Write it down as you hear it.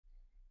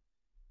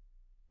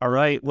All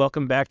right,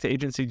 welcome back to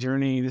Agency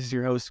Journey. This is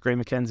your host, Gray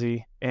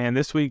McKenzie. And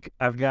this week,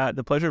 I've got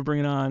the pleasure of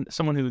bringing on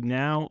someone who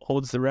now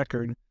holds the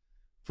record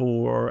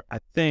for, I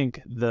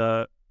think,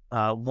 the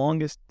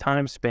longest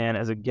time span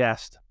as a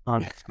guest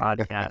on this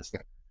podcast.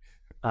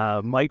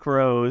 Mike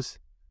Rose,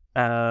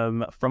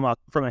 from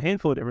a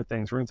handful of different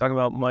things. We're going to talk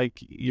about, Mike,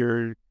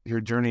 your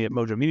journey at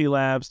Mojo Media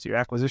Labs, to your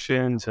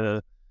acquisition,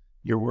 to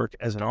your work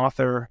as an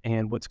author,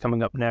 and what's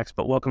coming up next.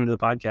 But welcome to the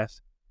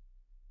podcast.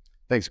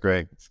 Thanks,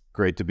 Greg. It's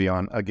great to be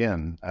on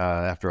again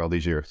after all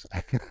these years.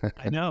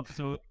 I know.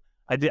 So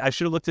I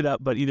should have looked it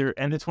up, but either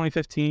end of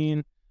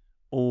 2015,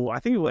 or I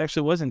think it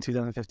actually was in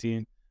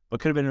 2015, but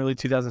could have been early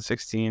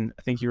 2016.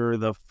 I think you were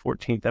the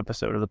 14th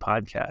episode of the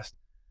podcast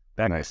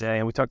back in the day.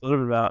 And we talked a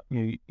little bit about,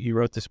 you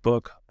wrote this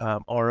book,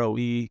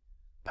 ROE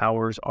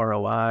Powers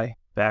ROI,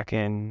 back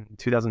in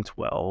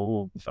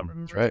 2012, if I'm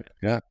remembering. That's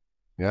right.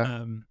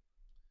 Yeah.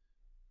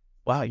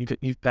 Wow,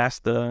 you've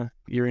passed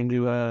you're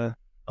into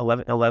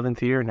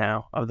 11th year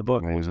now of the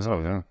book.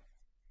 Yeah.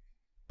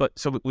 But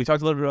so we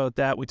talked a little bit about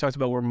that. We talked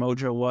about where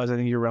Mojo was. I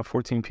think you were around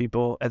 14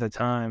 people at the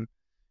time.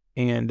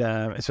 And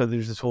so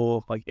there's this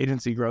whole like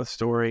agency growth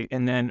story.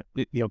 And then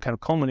it, kind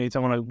of culminates. I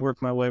want to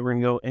work my way. We're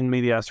going to go in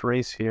medias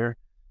res here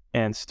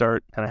and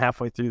start kind of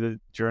halfway through the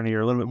journey,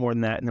 or a little bit more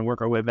than that, and then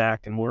work our way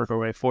back and work our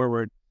way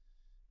forward.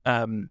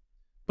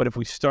 But if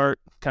we start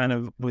kind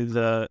of with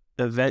the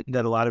event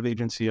that a lot of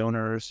agency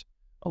owners,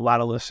 a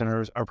lot of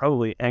listeners are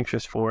probably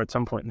anxious for at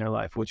some point in their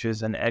life, which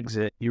is an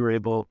exit. You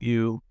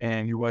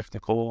and your wife,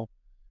 Nicole,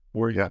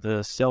 were able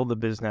to sell the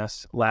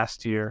business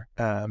last year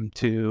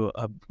to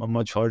a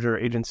much larger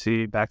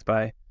agency backed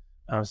by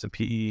some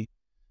PE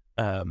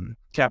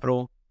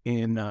capital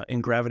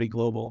in Gravity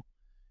Global.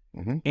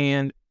 Mm-hmm.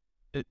 And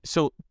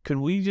so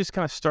can we just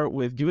kind of start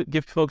with,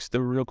 give folks the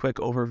real quick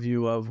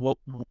overview of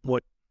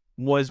what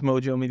was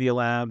Mojo Media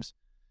Labs,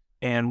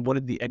 and what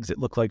did the exit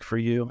look like for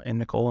you and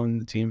Nicole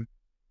and the team?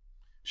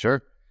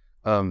 Sure.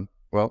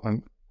 Well,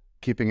 I'm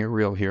keeping it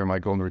real here. My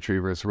golden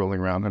retriever is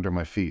rolling around under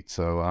my feet,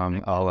 so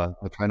I'll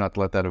try not to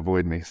let that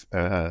avoid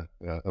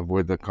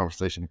the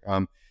conversation.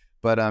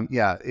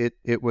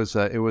 It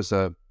was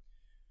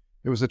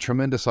a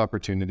tremendous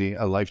opportunity,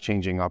 a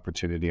life-changing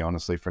opportunity,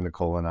 honestly, for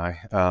Nicole and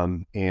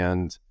I.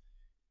 And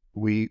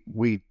we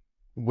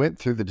went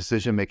through the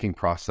decision-making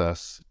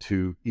process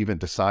to even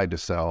decide to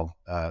sell,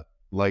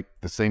 like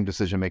the same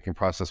decision-making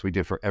process we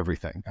did for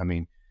everything. I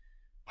mean,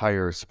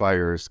 hires,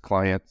 fires,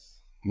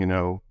 clients,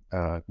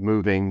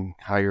 moving,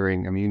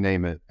 hiring, you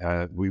name it.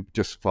 We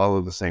just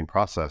follow the same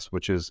process,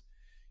 which is,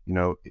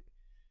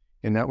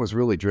 and that was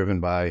really driven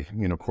by,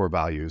 core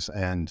values.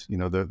 And,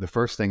 the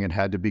first thing, it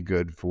had to be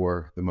good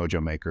for the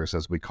Mojo makers,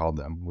 as we called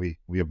them. We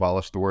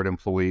abolished the word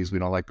employees. We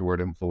don't like the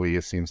word employee.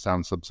 It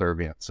sounds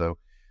subservient. So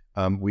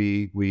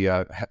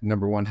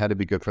number one, had to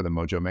be good for the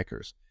Mojo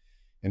makers.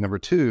 And number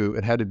two,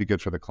 it had to be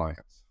good for the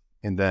clients.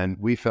 And then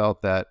we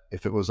felt that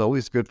if it was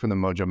always good for the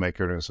Mojo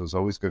makers, it was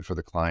always good for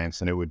the clients,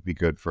 and it would be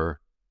good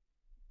for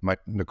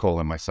Nicole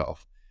and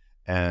myself.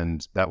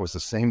 And that was the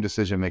same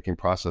decision-making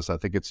process. I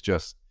think it's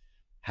just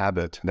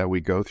habit that we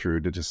go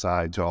through to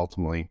decide to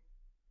ultimately,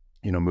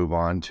 move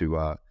on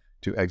to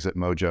exit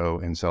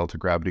Mojo and sell to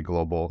Gravity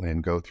Global,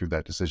 and go through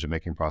that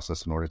decision-making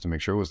process in order to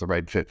make sure it was the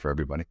right fit for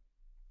everybody.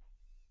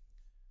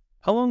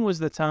 How long was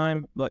the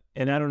time?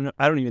 And I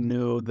don't even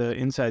know the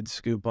inside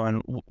scoop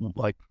on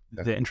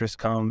the interest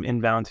come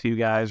inbound to you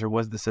guys, or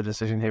was this a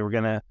decision? Hey, we're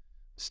gonna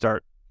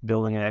start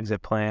building an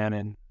exit plan,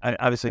 and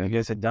obviously you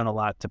guys had done a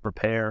lot to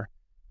prepare,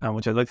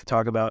 which I'd like to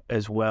talk about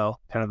as well.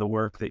 Kind of the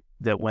work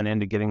that went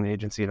into getting the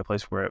agency in a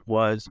place where it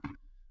was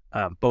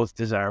both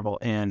desirable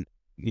and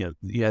you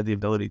had the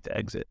ability to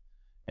exit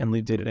and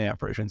leave day-to-day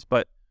operations.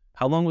 But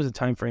how long was the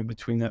time frame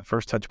between that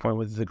first touch point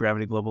with the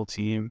Gravity Global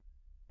team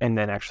and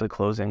then actually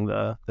closing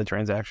the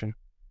transaction?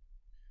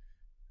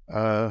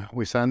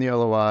 We signed the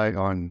LOI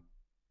on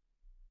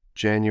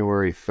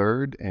January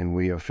 3rd, and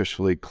we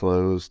officially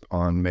closed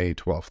on May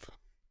 12th.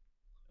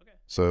 Okay.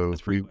 So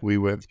we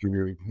went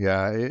through,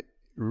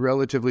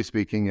 relatively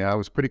speaking, it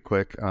was pretty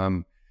quick.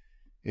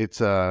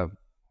 They're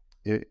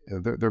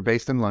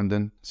based in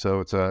London, so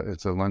it's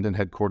a London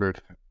headquartered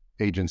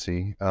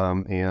agency,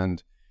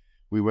 and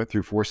we went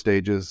through 4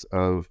 stages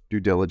of due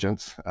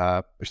diligence,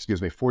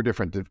 4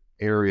 different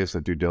areas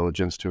of due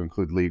diligence, to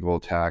include legal,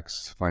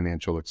 tax,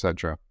 financial,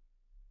 etc.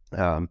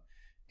 So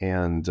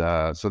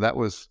that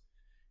was,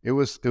 it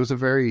was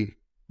we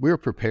were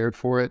prepared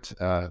for it.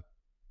 I'm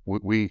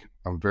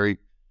very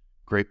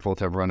grateful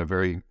to have run a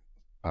very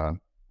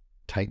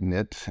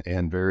tight-knit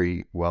and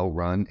very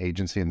well-run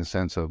agency, in the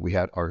sense of we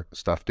had our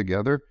stuff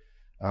together.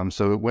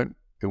 So it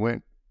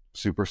went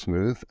super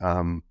smooth.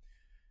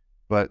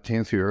 But to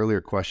answer your earlier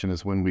question,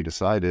 is when we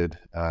decided,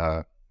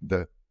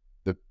 the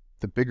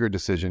bigger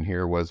decision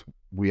here was,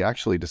 we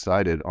actually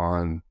decided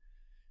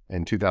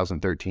in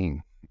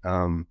 2013.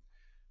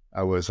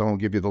 I won't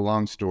give you the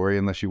long story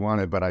unless you want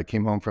it, but I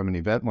came home from an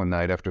event one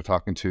night after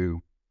talking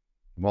to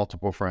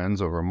multiple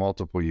friends over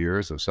multiple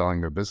years of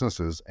selling their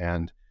businesses.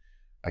 And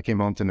I came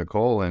home to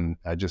Nicole, and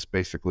I just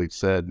basically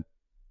said,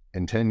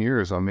 in 10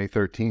 years on May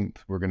 13th,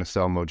 we're going to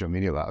sell Mojo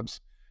Media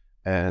Labs.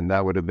 And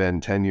that would have been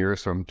 10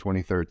 years from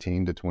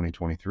 2013 to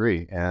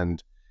 2023.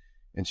 And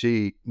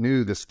she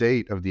knew the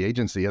state of the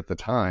agency at the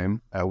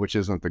time, which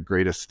isn't the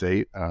greatest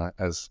state,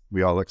 as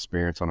we all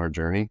experience on our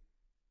journey.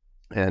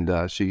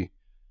 And she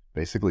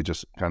basically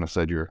just kind of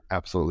said, "You're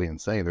absolutely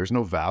insane. There's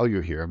no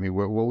value here. I mean,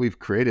 what we've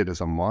created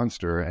is a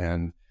monster,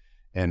 and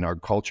our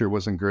culture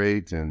wasn't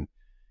great, and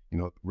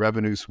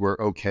revenues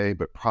were okay,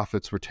 but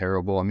profits were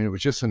terrible. I mean, it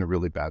was just in a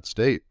really bad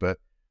state." But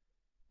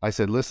I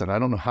said, "Listen, I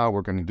don't know how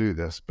we're going to do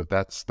this, but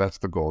that's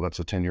the goal. That's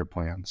a 10-year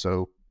plan."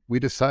 So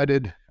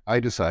I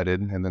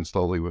decided, and then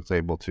slowly was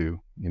able to,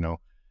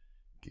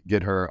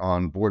 get her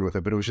on board with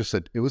it. But it was just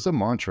it was a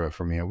mantra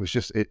for me. It was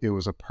just, it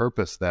was a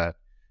purpose that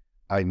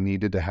I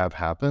needed to have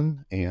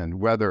happen. And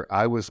whether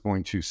I was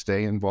going to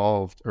stay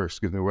involved, or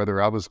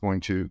whether I was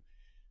going to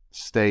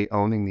stay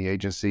owning the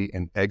agency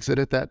and exit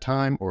at that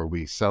time, or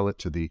we sell it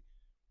to the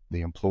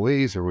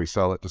employees, or we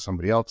sell it to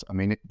somebody else. I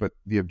mean, but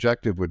the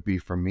objective would be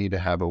for me to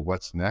have a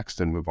what's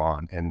next and move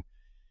on. And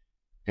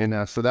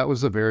so that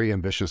was a very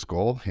ambitious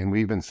goal. And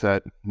we even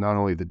set not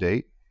only the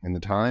date and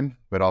the time,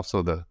 but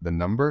also the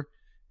number.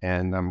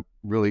 And I'm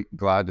really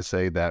glad to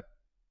say that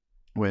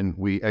when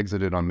we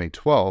exited on May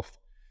 12th,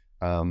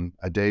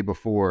 a day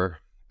before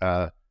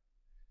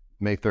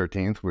May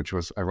 13th, which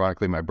was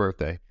ironically my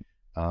birthday,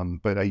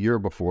 but a year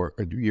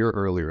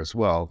earlier as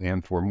well,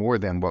 and for more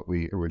than what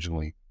we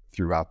originally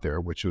threw out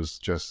there, which was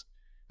just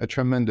a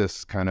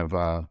tremendous kind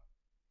of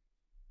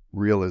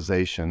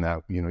realization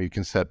that, you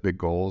can set big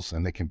goals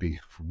and they can be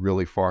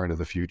really far into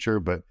the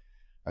future. But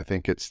I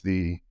think it's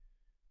the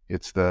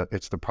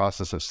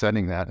process of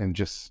setting that and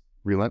just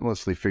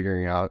relentlessly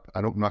figuring out,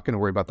 I'm not going to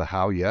worry about the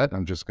how yet.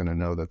 I'm just going to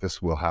know that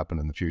this will happen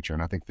in the future.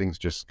 And I think things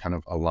just kind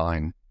of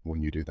align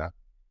when you do that.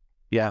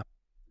 Yeah.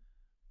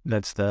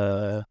 That's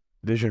the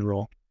vision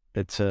role.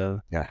 It's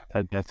that's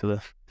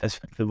the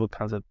book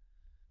concept.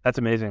 That's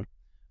amazing.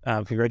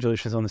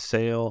 Congratulations on the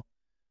sale.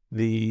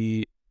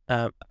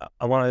 I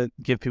want to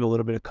give people a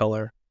little bit of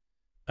color.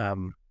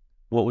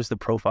 What was the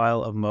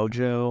profile of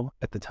Mojo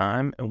at the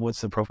time, and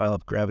what's the profile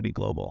of Gravity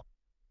Global?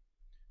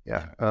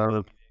 Yeah.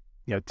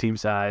 Team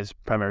size,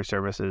 primary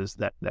services,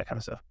 that kind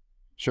of stuff.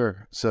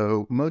 Sure.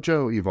 So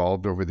Mojo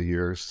evolved over the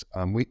years.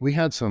 We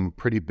had some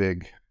pretty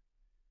big,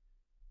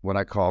 what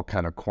I call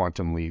kind of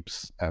quantum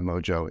leaps at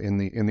Mojo in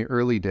the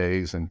early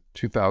days in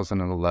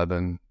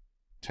 2011,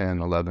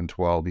 10, 11,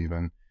 12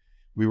 even.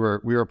 We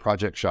were a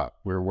project shop.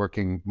 We were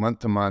working month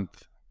to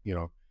month,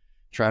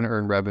 trying to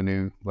earn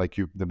revenue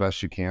the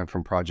best you can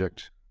from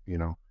project,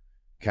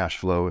 cash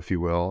flow, if you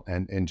will,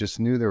 and just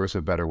knew there was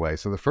a better way.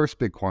 So the first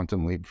big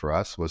quantum leap for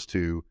us was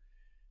to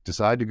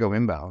decide to go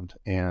inbound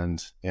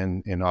and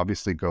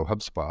obviously go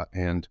HubSpot.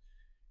 And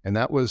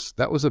that was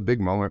a big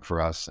moment for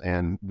us.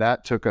 And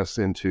that took us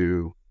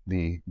into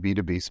the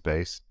B2B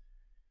space,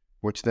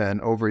 which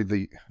then over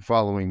the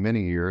following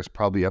many years,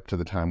 probably up to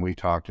the time we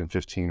talked in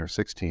 15 or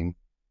 16,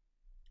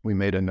 we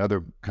made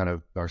another kind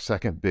of our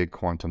second big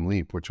quantum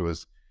leap, which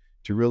was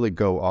to really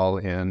go all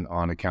in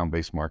on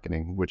account-based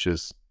marketing, which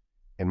is,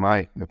 in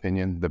my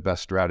opinion, the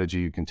best strategy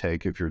you can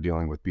take if you're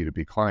dealing with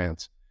B2B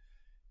clients.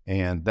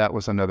 And that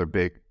was another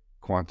big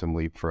quantum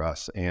leap for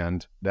us.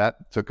 And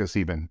that took us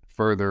even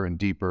further and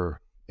deeper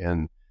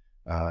and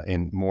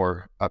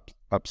more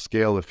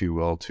upscale, if you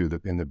will,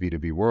 in the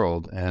B2B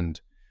world.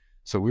 And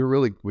so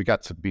we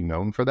got to be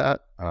known for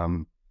that.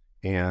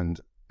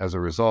 And as a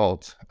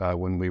result,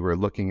 when we were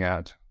looking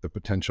at the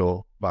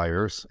potential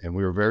buyers, and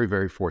we were very,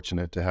 very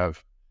fortunate to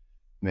have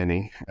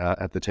many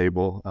at the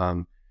table,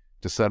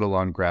 to settle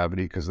on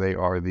Gravity, because they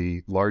are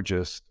the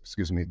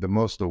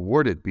most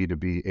awarded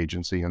B2B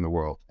agency in the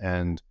world.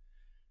 And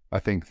I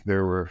think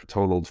there were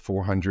totaled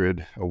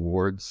 400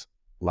 awards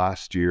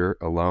last year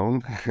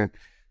alone.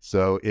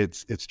 So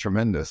it's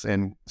tremendous.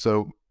 And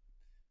so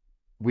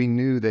we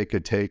knew they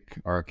could take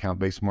our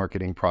account-based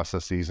marketing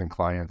processes and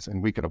clients,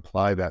 and we could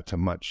apply that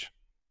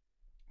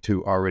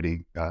to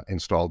already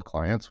installed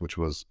clients, which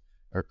was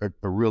a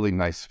really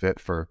nice fit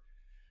for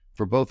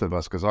both of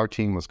us, because our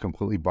team was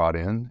completely bought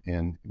in.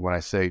 And when I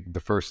say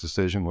the first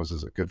decision was,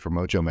 is it good for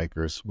Mojo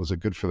makers? Was it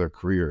good for their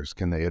careers?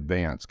 Can they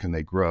advance? Can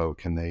they grow?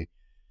 Can they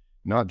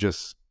not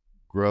just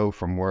grow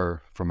from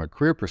a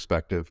career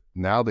perspective?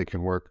 Now they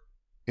can work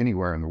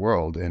anywhere in the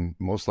world and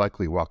most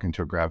likely walk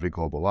into a Gravity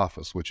Global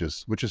office, which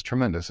is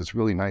tremendous. It's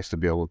really nice to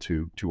be able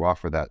to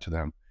offer that to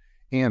them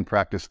and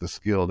practice the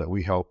skill that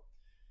we help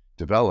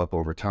develop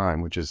over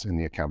time, which is in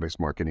the account-based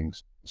marketing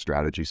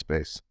strategy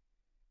space.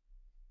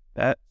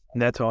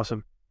 That's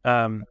awesome.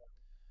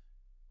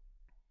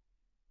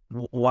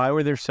 Why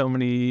were there so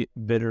many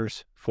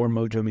bidders for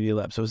Mojo Media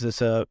Lab? So is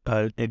this a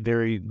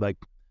very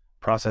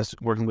process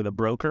working with a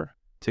broker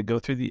to go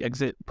through the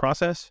exit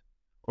process,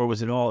 or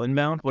was it all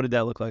inbound? What did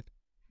that look like?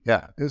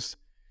 Yeah,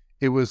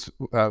 it was.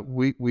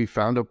 We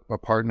found a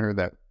partner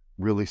that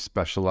really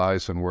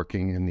specialized in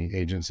working in the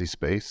agency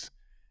space,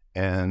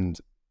 and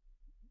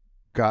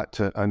got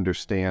to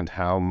understand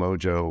how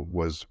Mojo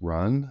was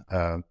run,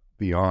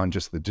 beyond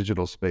just the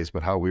digital space,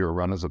 but how we were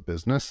run as a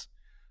business.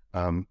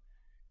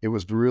 it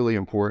was really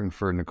important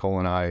for Nicole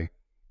and I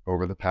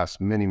over the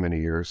past many, many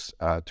years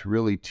to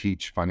really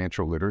teach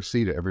financial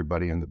literacy to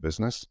everybody in the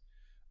business.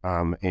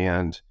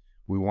 And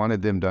we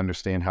wanted them to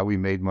understand how we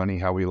made money,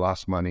 how we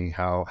lost money,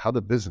 how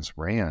the business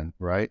ran,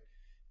 right?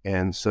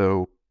 And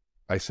so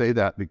I say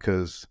that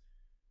because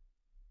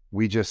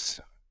we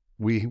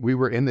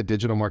were in the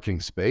digital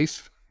marketing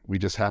space. We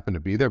just happened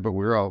to be there, but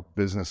we're all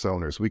business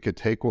owners. We could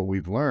take what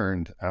we've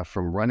learned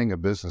from running a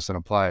business and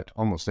apply it to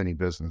almost any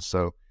business.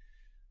 So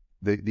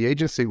the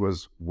agency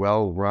was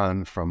well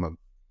run from a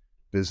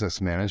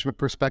business management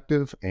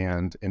perspective,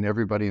 and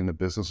everybody in the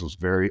business was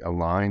very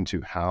aligned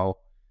to how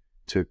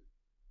to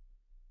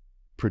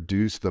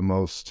produce the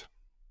most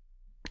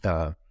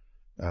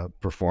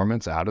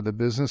performance out of the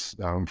business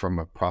from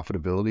a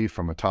profitability,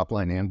 from a top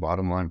line and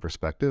bottom line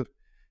perspective.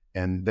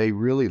 And they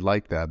really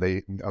liked that.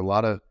 A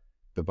lot of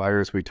the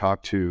buyers we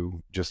talked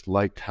to just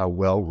liked how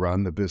well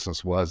run the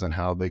business was and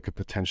how they could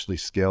potentially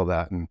scale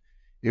that. And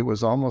it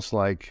was almost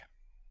like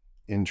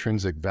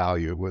intrinsic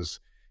value. It was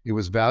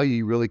value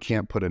you really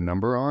can't put a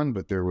number on,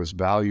 but there was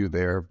value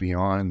there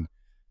beyond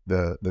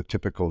the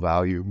typical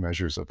value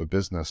measures of a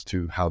business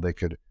to how they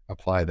could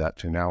apply that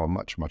to now a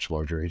much, much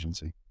larger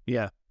agency.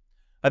 Yeah.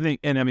 I think,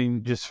 and I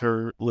mean, just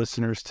for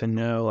listeners to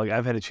know, like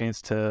I've had a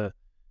chance to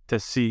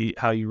see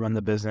how you run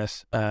the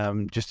business,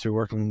 just through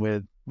working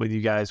with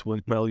you guys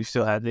when you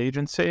still had the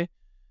agency,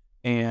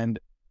 and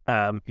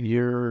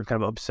your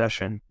kind of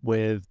obsession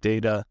with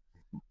data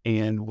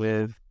and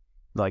with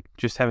like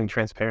just having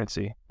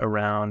transparency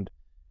around,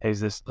 hey,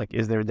 is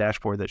there a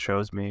dashboard that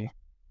shows me,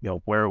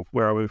 where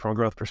are we from a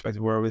growth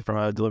perspective, where are we from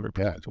a delivery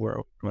perspective, where are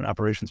we from an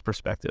operations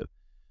perspective,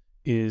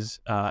 is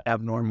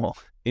abnormal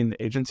in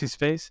the agency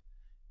space.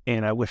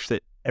 And I wish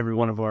that every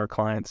one of our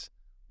clients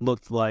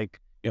looked like,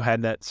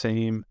 had that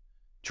same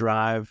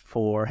drive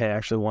for, hey, I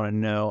actually want to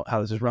know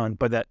how this is run.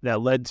 But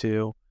that led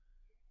to,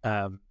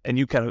 and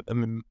you kind of, I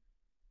mean,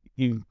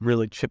 you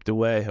really chipped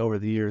away over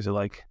the years of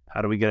like,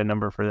 how do we get a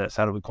number for this?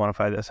 How do we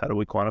quantify this? How do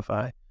we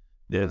quantify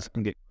this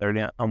and get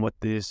clarity on what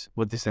these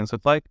things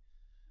look like?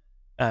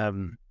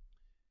 And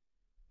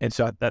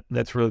so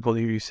that's really cool to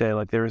hear you say,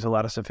 like, there was a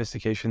lot of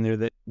sophistication there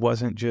that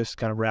wasn't just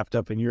kind of wrapped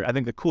up in I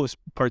think the coolest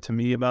part to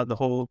me about the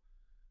whole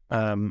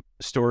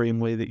story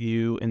and way that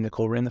you and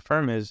Nicole ran the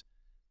firm is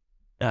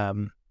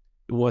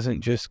it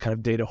wasn't just kind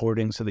of data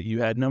hoarding so that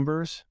you had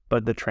numbers,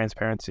 but the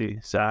transparency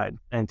side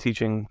and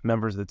teaching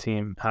members of the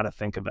team how to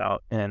think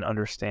about and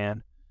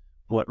understand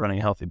what running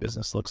a healthy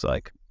business looks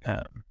like.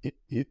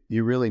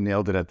 You really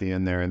nailed it at the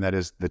end there, and that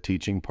is the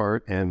teaching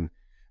part. And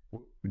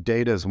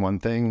data is one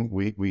thing.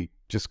 We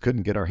just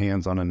couldn't get our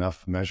hands on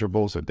enough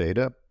measurables of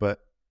data,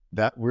 but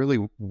that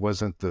really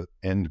wasn't the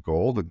end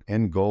goal. The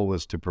end goal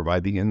was to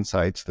provide the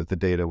insights that the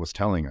data was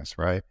telling us,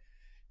 right?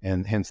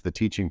 And hence the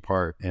teaching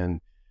part.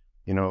 And,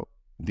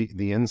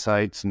 the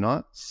insights,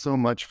 not so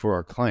much for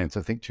our clients.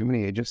 I think too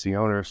many agency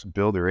owners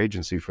build their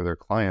agency for their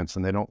clients,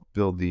 and they don't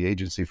build the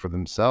agency for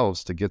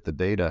themselves to get the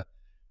data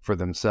for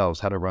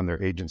themselves, how to run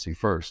their agency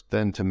first,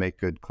 then to make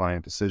good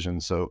client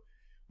decisions. So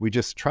we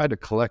just tried to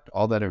collect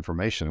all that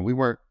information. We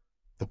weren't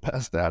the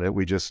best at it.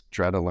 We just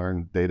try to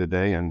learn day to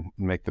day and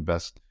make the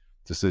best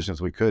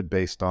decisions we could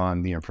based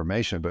on the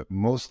information, but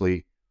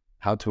mostly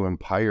how to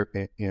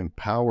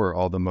empower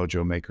all the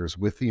Mojo makers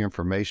with the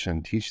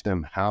information, teach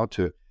them how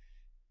to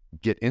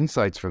get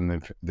insights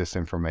from this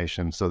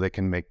information so they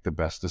can make the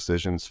best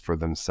decisions for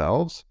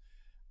themselves.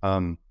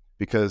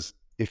 Because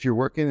if you're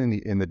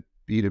working in the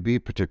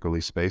B2B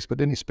particularly space,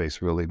 but any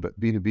space really, but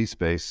B2B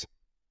space,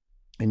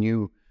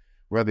 and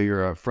whether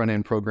you're a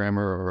front-end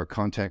programmer or a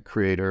content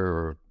creator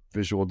or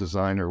visual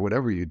designer,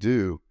 whatever you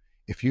do,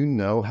 if you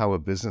know how a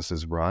business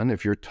is run,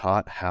 if you're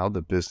taught how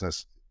the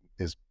business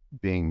is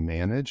being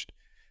managed,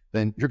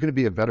 then you're going to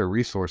be a better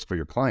resource for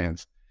your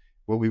clients.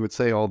 What we would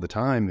say all the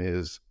time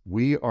is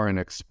we are an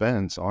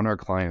expense on our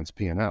client's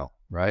P&L,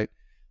 right?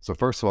 So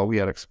first of all, we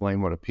had to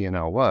explain what a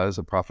P&L was,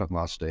 a profit and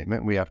loss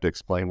statement. We have to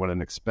explain what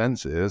an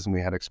expense is, and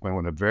we had to explain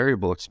what a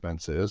variable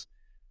expense is.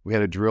 We had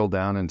to drill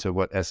down into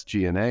what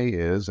SG&A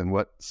is and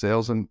what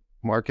sales and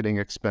marketing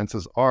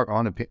expenses are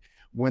on a P&L.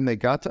 When they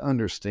got to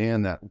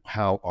understand that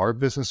how our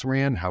business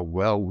ran, how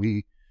well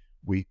we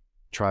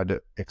tried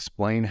to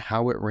explain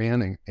how it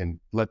ran and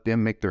let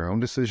them make their own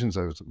decisions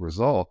as a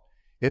result,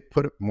 it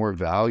put more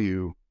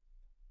value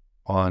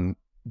on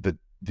the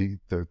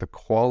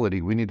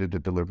quality we needed to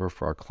deliver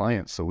for our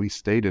clients. So we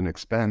stayed in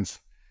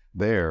expense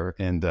there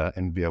and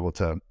be able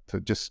to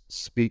just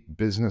speak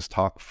business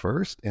talk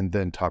first and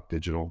then talk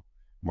digital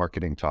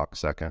marketing talk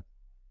second.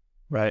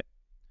 Right.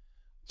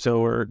 So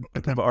we're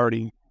kind of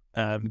already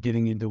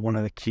getting into one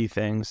of the key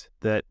things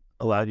that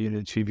allowed you to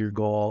achieve your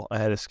goal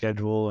ahead of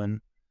schedule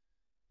and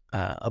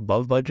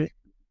above budget,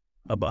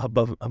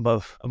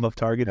 above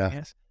target, yeah. I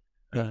guess.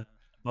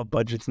 Above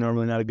budget's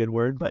normally not a good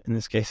word, but in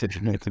this case, it's a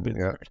good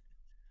word.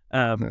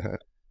 But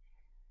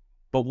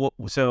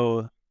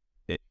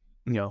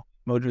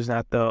Mojo's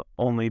not the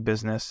only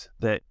business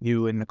that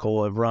you and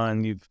Nicole have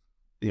run.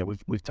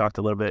 We've talked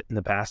a little bit in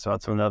the past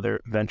about some of the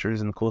other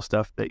ventures and the cool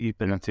stuff that you've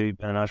been into. You've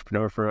been an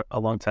entrepreneur for a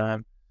long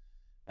time.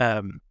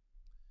 Um,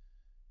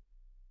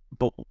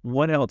 but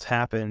what else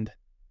happened?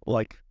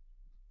 Like,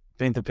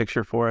 paint the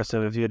picture for us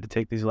of if you had to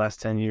take these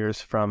last 10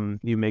 years from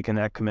you making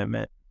that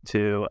commitment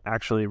to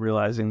actually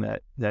realizing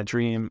that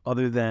dream,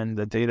 other than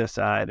the data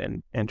side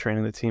and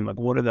training the team, like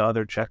what are the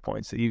other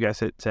checkpoints that you guys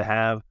hit to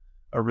have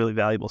a really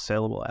valuable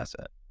saleable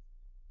asset?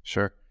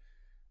 Sure.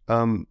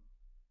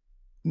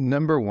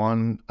 Number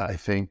one, I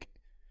think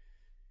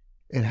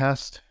it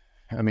has to,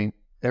 I mean,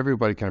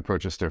 everybody can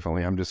approach this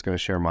differently. I'm just going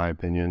to share my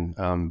opinion.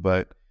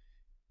 But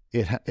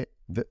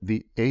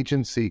the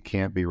agency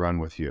can't be run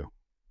with you,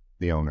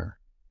 the owner.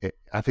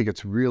 I think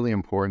it's really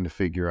important to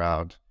figure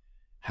out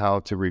how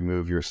to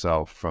remove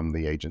yourself from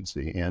the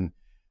agency. And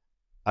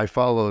I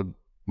followed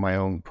my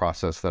own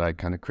process that I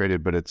kind of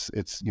created, but it's,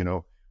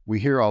 we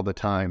hear all the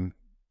time,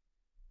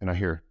 and I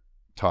hear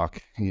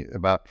talk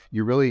about,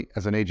 you really,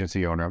 as an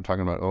agency owner, I'm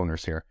talking about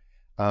owners here,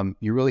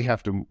 you really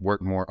have to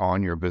work more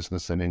on your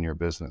business than in your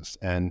business.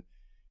 And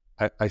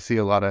I see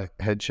a lot of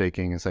head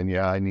shaking and saying,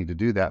 yeah, I need to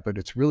do that, but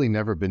it's really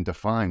never been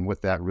defined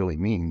what that really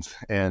means.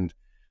 And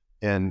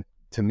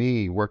to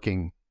me,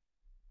 working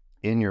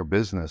in your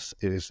business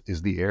is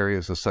the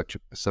areas of such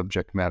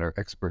subject matter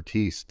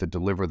expertise to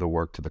deliver the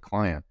work to the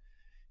client.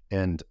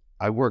 And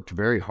I worked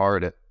very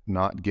hard at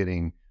not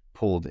getting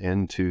pulled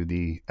into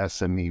the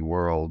SME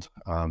world,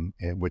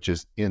 which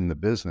is in the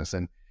business.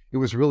 And it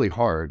was really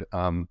hard.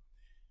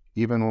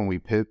 Even when we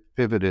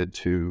pivoted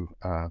to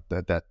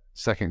that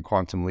second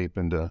quantum leap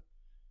into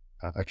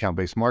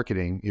account-based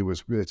marketing,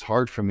 it's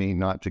hard for me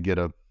not to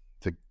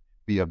to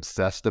be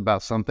obsessed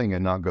about something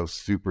and not go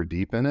super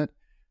deep in it.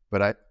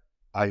 But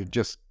I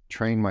just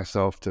trained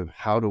myself to,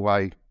 how do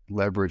I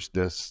leverage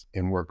this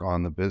and work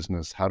on the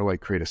business? How do I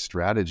create a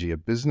strategy, a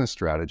business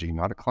strategy,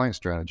 not a client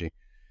strategy?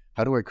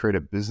 How do I create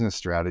a business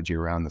strategy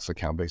around this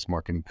account-based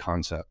marketing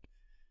concept?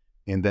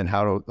 And then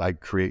how do I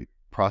create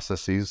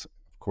processes?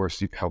 Of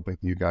course,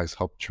 you guys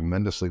help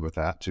tremendously with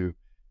that, to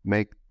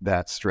make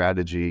that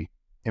strategy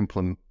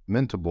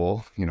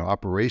implementable,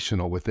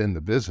 operational within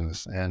the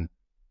business. And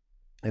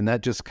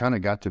that just kind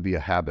of got to be a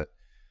habit,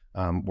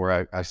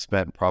 where I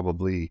spent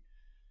probably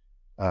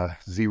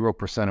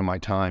 0% of my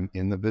time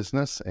in the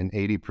business and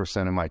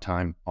 80% of my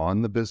time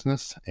on the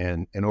business.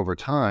 And over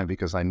time,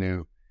 because I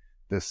knew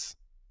this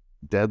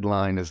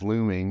deadline is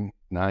looming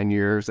 9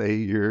 years,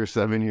 8 years,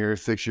 7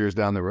 years, 6 years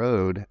down the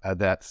road,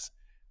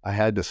 I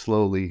had to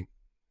slowly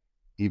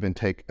even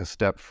take a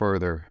step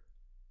further,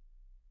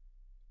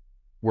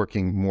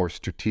 working more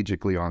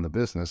strategically on the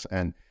business.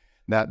 And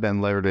that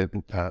then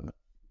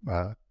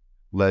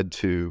led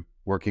to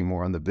working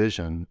more on the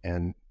vision.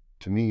 And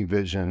to me,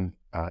 vision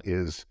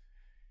is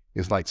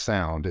like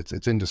sound.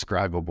 It's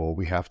indescribable.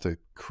 We have to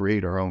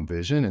create our own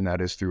vision, and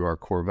that is through our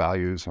core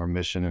values, our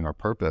mission, and our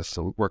purpose.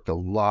 So we worked a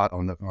lot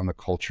on the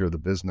culture of the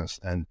business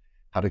and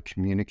how to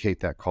communicate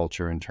that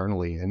culture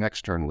internally and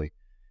externally.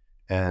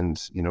 And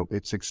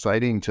it's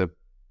exciting to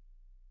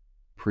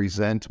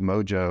present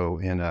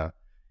Mojo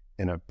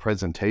in a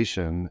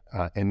presentation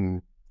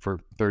for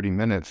 30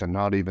 minutes and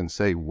not even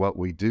say what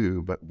we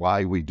do, but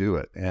why we do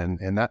it.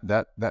 And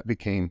that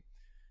became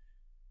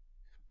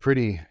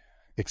pretty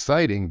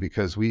exciting,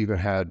 because we even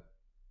had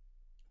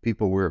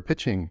people we were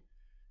pitching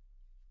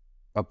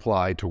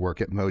apply to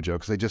work at Mojo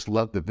because they just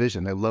loved the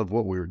vision. They loved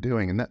what we were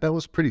doing. And that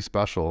was pretty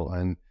special.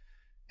 And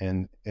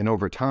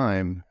over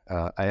time,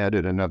 I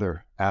added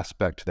another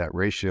aspect to that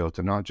ratio,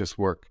 to not just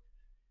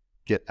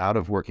get out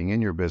of working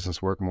in your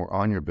business, work more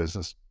on your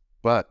business,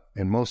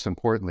 and most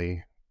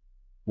importantly,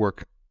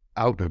 work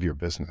out of your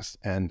business.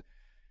 And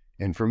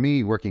for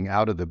me, working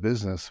out of the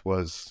business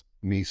was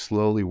me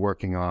slowly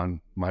working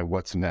on my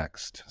what's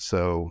next.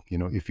 So,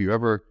 if you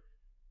ever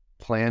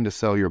plan to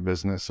sell your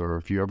business, or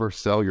if you ever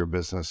sell your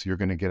business, you're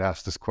going to get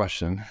asked this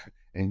question,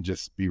 and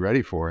just be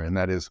ready for it. And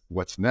that is,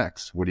 what's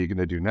next? What are you going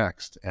to do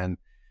next? And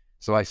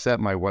so I set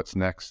my what's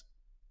next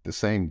the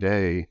same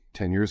day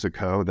 10 years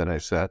ago that I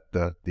set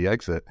the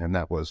exit. And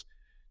that was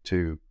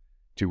to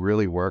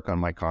really work on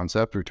my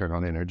concept, return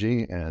on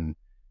energy,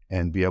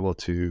 and be able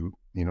to,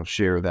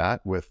 share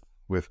that with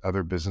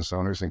other business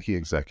owners and key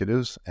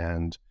executives.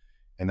 And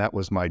that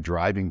was my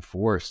driving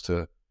force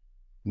to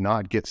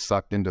not get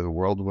sucked into the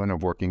whirlwind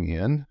of working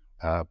in.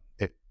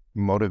 It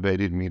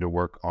motivated me to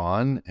work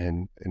on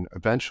and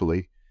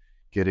eventually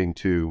getting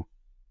to,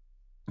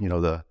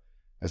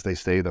 as they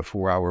say, the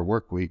 4-hour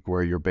work week,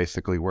 where you're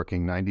basically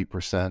working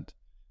 90%,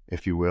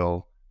 if you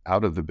will,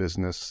 out of the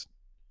business,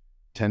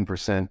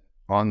 10%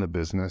 on the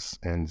business,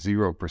 and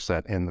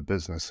 0% in the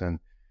business. And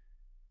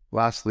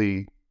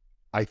lastly,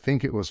 I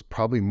think it was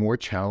probably more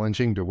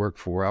challenging to work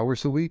 4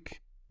 hours a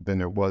week than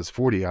it was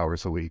 40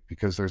 hours a week,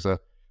 because there's a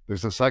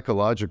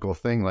psychological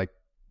thing, like,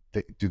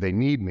 do they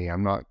need me?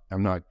 I'm not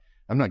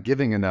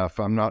giving enough.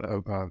 I'm not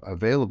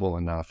available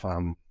enough.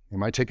 Am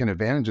I taking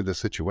advantage of the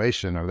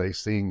situation? Are they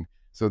seeing?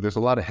 So there's a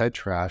lot of head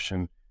trash,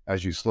 and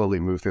as you slowly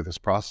move through this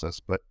process.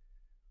 But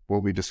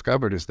what we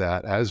discovered is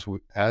that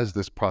as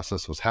this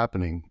process was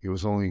happening, it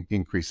was only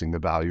increasing the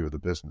value of the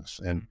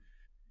business. And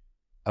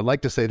I'd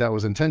like to say that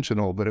was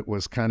intentional, but it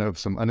was kind of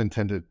some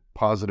unintended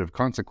positive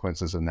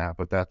consequences in that.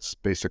 But that's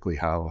basically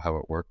how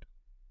it worked.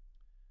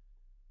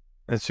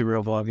 That's super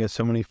helpful. I've got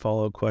so many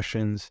follow-up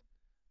questions.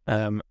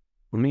 Let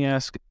me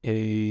ask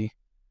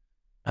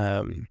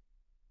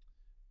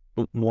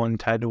one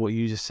tied to what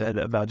you just said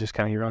about just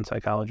kind of your own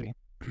psychology.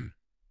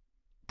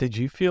 Did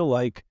you feel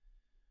like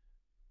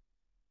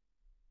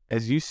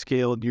as you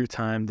scaled your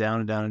time down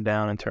and down and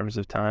down in terms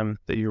of time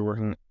that you're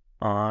working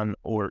on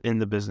or in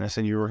the business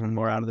and you're working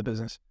more out of the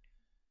business,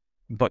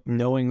 but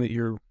knowing that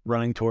you're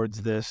running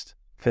towards this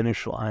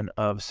finish line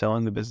of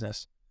selling the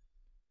business,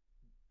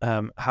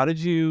 how did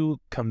you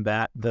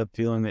combat the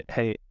feeling that,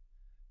 hey,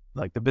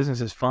 like the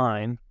business is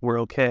fine, we're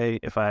okay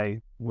if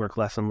I work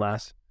less and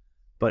less,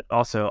 but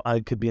also I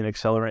could be an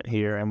accelerant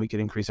here and we could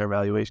increase our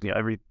valuation. You know,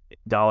 every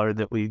dollar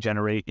that we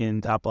generate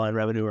in top line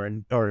revenue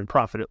or in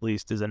profit at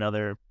least is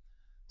another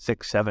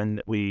 6, 7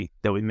 that we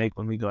make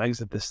when we go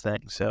exit this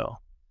thing. So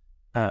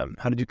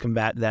how did you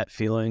combat that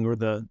feeling or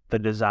the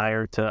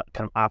desire to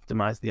kind of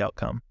optimize the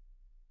outcome?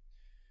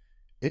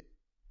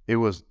 It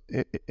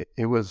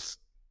was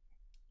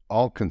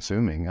all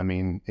consuming. I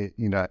mean,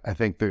 I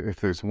think that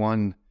if there's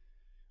one,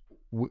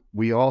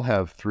 we all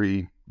have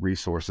 3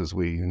 resources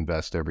we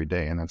invest every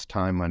day, and that's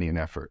time, money, and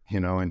effort,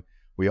 and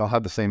we all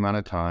have the same amount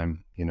of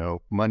time.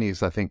 Money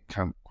is, I think,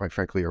 quite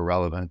frankly,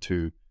 irrelevant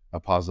to a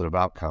positive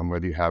outcome,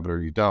 whether you have it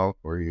or you don't,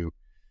 or you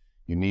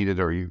need it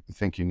or you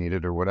think you need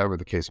it, or whatever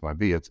the case might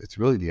be. It's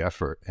really the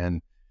effort.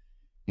 And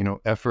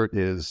effort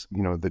is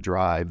the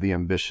drive, the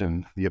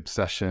ambition, the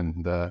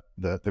obsession, the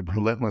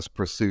relentless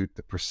pursuit,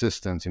 the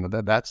persistence.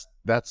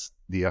 That's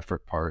the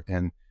effort part,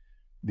 and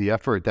the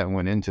effort that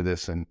went into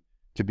this. And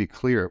to be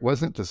clear, it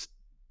wasn't just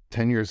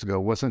 10 years ago,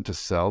 wasn't to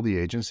sell the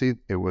agency.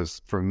 It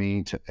was for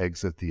me to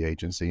exit the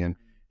agency. And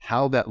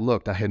how that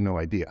looked, I had no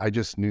idea. I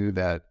just knew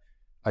that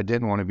I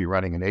didn't want to be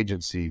running an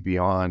agency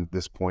beyond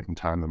this point in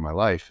time in my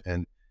life.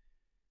 And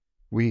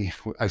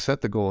I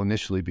set the goal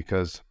initially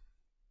because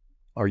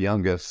our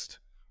youngest,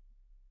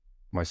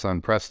 my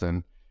son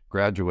Preston,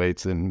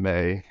 graduates in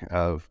May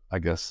of, I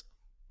guess,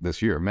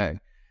 this year, May.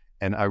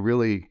 And I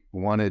really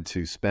wanted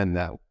to spend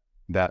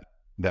that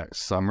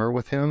summer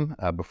with him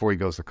before he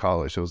goes to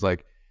college. So it was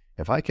like,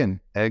 if I can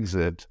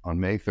exit on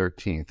May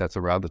 13th, that's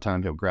around the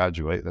time he'll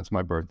graduate, that's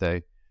my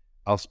birthday,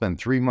 I'll spend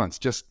 3 months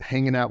just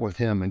hanging out with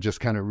him and just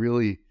kind of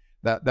really,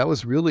 that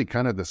was really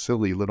kind of the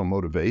silly little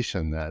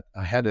motivation that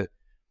I had to,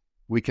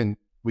 we can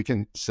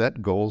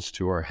set goals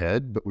to our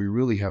head, but we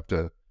really have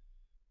to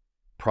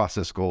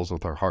process goals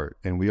with our heart.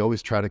 And we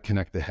always try to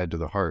connect the head to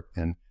the heart.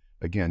 And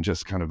again,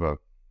 just kind of a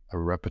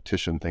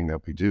repetition thing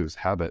that we do is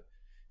habit.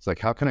 It's like,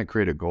 how can I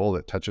create a goal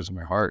that touches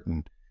my heart?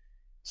 And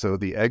so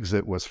the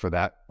exit was for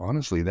that,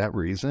 honestly, that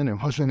reason.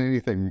 It wasn't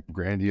anything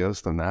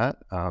grandiose than that.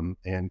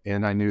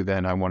 And I knew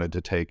then I wanted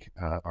to take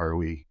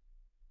ROE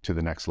to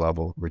the next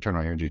level, return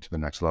on energy to the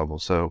next level.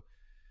 So,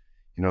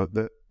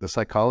 the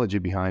psychology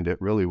behind it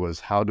really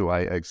was, how do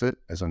I exit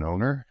as an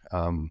owner?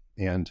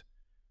 And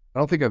I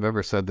don't think I've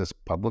ever said this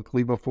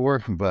publicly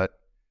before, but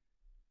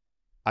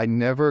I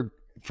never,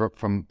 for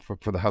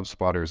the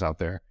HubSpotters out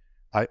there,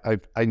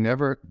 I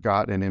never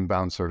got an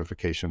inbound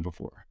certification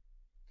before.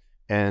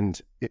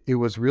 And it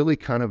was really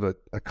kind of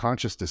a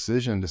conscious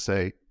decision to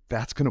say,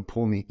 that's going to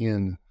pull me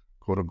in,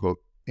 quote unquote,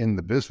 in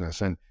the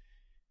business. And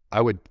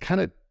I would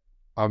kind of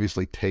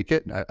obviously take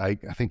it. I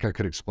think I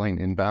could explain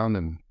inbound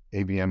and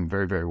ABM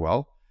very, very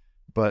well,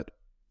 but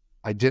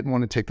I didn't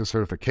want to take the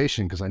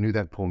certification because I knew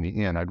that'd pull me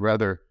in. I'd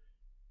rather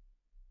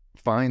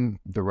find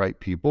the right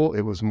people.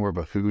 It was more of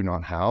a who,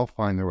 not how.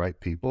 Find the right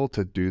people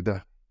to do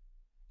the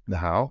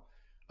how.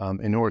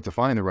 In order to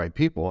find the right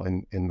people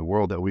in the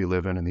world that we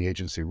live in the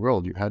agency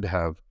world, you had to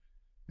have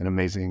an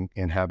amazing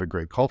and have a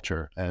great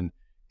culture. And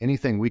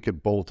anything we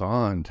could bolt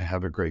on to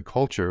have a great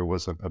culture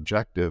was an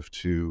objective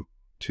to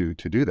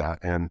do that.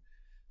 And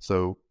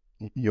so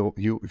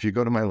if you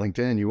go to my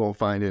LinkedIn, you won't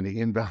find any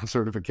inbound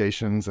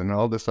certifications and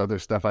all this other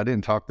stuff. I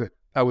didn't talk to,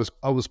 I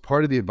was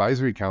part of the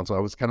advisory council. I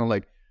was kind of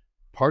like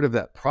part of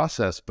that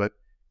process, but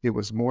it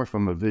was more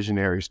from a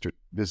visionary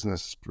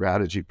business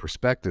strategy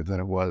perspective than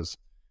it was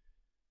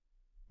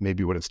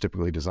maybe what it's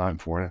typically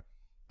designed for.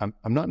 I'm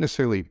not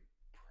necessarily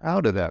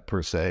proud of that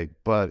per se,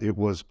 but it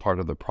was part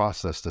of the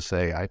process to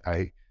say,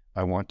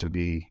 I want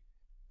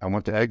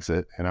to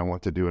exit and I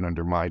want to do it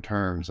under my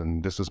terms.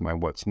 And this is my,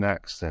 what's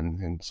next.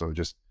 And so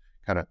just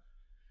kind of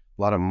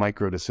a lot of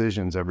micro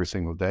decisions every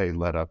single day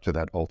led up to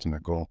that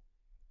ultimate goal.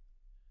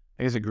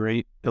 I think it's a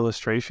great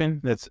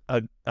illustration. That's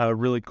a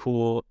really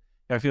cool,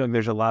 I feel like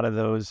there's a lot of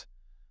those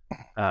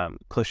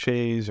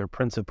cliches or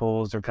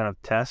principles or kind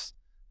of tests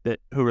that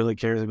who really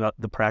cares about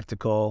the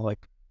practical, like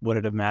would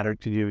it have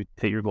mattered to you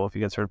hit your goal if you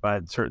get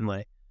certified?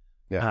 Certainly.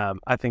 Yeah.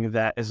 I think of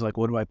that as like,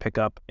 what do I pick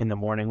up in the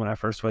morning when I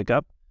first wake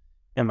up?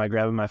 Am I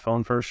grabbing my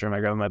phone first or am I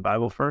grabbing my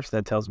Bible first?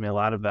 That tells me a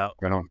lot about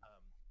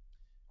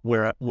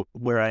where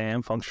I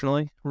am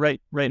functionally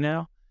right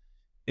now.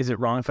 Is it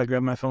wrong if I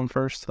grab my phone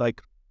first?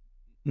 Like,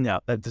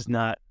 no, that does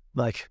not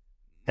like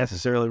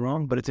necessarily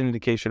wrong, but it's an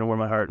indication of where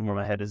my heart and where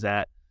my head is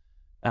at.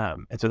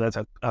 And so that's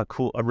a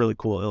really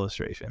cool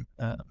illustration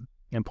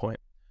and point.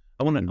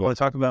 I want to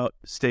talk about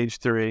stage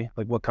 3,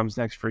 like what comes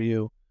next for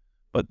you.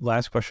 But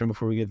last question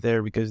before we get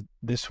there, because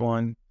this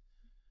one,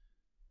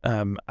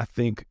 I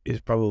think is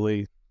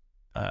probably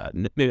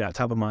maybe not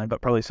top of mind,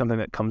 but probably something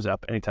that comes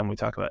up anytime we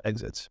talk about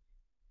exits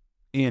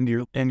and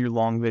your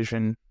long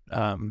vision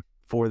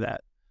for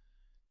that.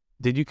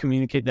 Did you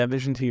communicate that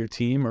vision to your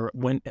team, or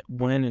when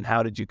and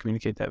how did you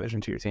communicate that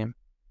vision to your team?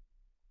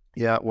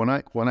 Yeah,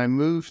 when I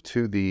moved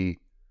to the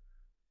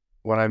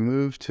where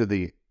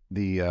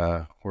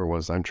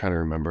was I? I'm trying to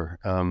remember.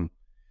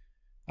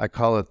 I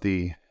call it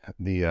the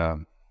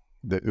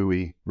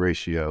OOI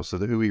ratio. So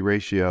the OOI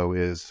ratio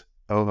is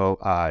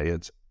OOI.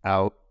 It's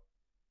out,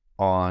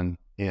 on,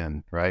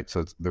 in, right?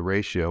 So the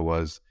ratio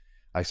was,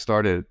 I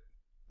kind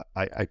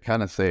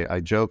of say, I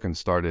joke and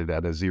started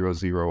at a 0,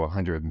 0,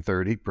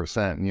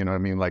 130%. You know what I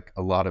mean? Like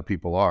a lot of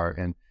people are.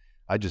 And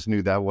I just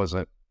knew that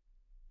wasn't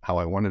how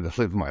I wanted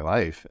to live my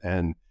life.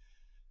 And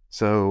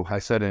so I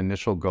set an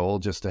initial goal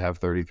just to have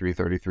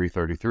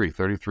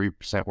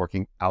 33%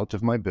 working out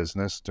of my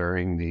business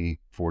during the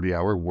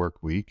 40-hour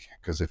work week.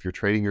 Because if you're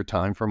trading your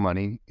time for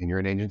money and you're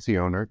an agency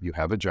owner, you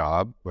have a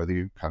job, whether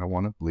you kind of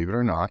want to believe it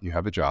or not, you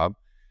have a job.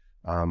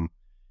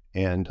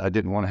 And I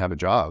didn't want to have a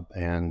job,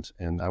 and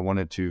I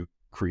wanted to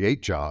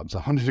create jobs.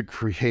 I wanted to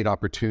create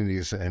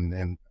opportunities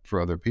and for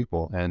other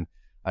people. And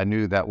I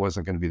knew that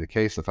wasn't going to be the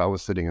case if I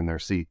was sitting in their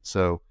seat.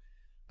 So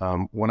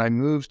when I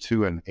moved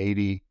to an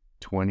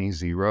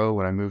 80-20-0,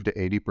 when I moved to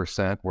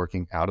 80%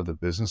 working out of the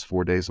business,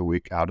 4 days a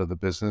week out of the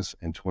business,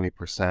 and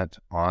 20%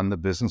 on the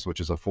business, which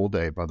is a full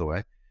day, by the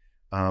way,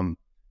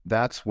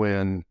 that's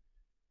when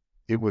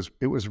it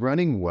was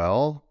running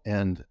well.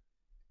 And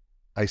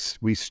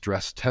we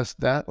stress test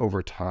that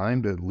over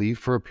time to leave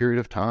for a period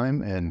of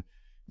time, and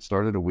it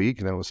started a week,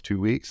 and then it was 2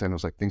 weeks, and it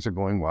was like, things are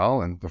going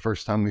well. And the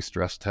first time we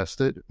stress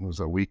tested, it was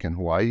a week in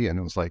Hawaii, and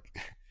it was like,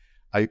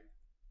 I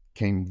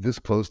came this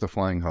close to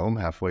flying home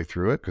halfway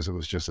through it because it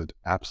was just an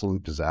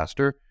absolute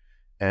disaster.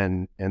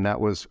 And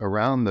that was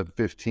around the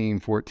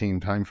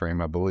 15-14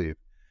 timeframe, I believe.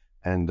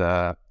 And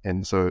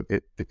so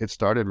it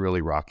started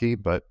really rocky,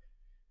 but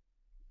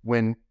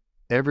when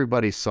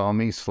everybody saw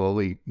me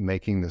slowly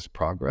making this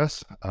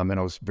progress, and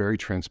I was very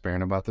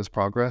transparent about this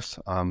progress,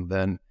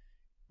 then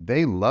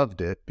they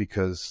loved it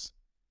because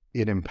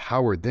it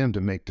empowered them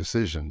to make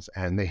decisions,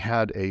 and they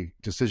had a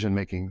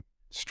decision-making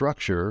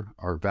structure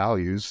or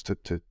values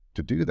to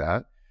do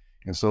that.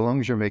 And so long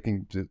as you're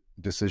making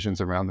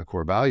decisions around the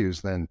core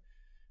values, then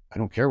I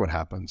don't care what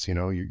happens. You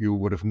know, you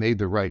would have made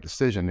the right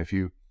decision.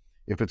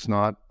 If it's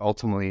not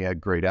ultimately a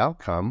great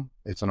outcome,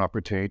 it's an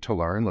opportunity to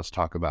learn. Let's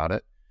talk about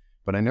it.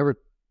 But I never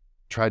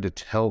tried to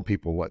tell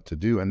people what to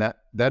do. And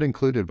that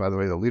included, by the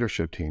way, the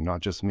leadership team,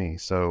 not just me.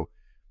 So,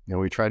 you know,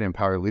 we try to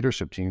empower the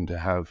leadership team to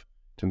have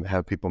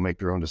people make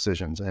their own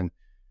decisions. And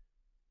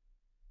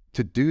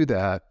to do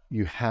that,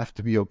 you have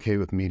to be okay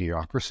with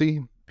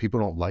mediocrity. People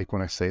don't like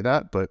when I say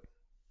that, but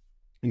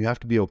you have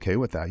to be okay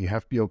with that. You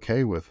have to be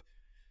okay with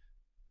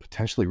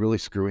potentially really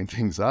screwing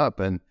things up.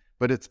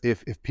 But it's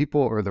if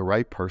people are the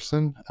right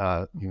person,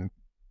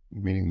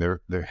 meaning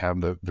they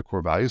have the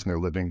core values and they're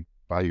living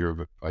by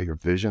your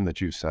vision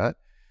that you set,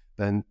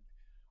 then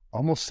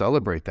almost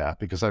celebrate that,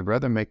 because I'd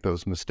rather make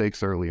those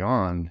mistakes early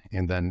on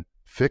and then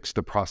fix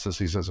the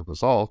processes as a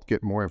result,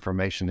 get more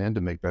information in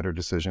to make better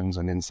decisions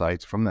and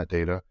insights from that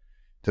data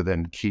to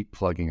then keep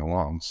plugging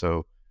along.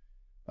 So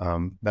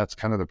that's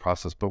kind of the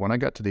process. But when I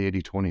got to the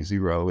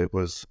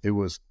 80-20-0, it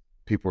was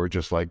people were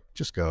just like,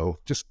 just go,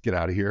 just get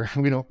out of here.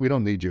 We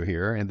don't need you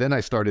here. And then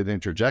I started to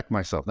interject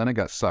myself. Then I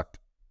got sucked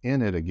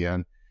in it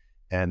again.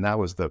 And that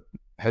was the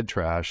head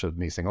trash of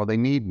me saying, oh, they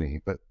need me.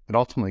 But it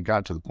ultimately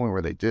got to the point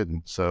where they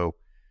didn't. So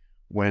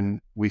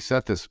when we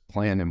set this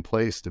plan in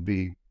place to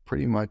be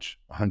pretty much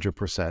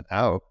 100%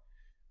 out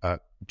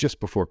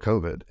just before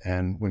COVID,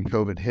 and when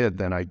COVID hit,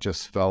 then I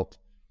just felt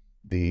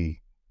the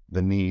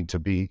need to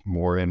be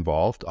more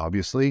involved,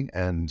 obviously,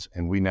 and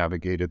we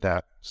navigated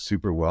that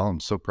super well. I'm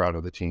so proud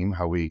of the team,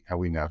 how we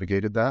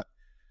navigated that.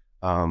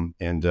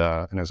 And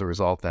as a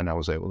result, then I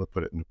was able to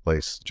put it in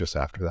place just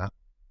after that.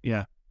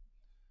 Yeah.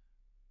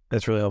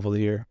 That's really helpful to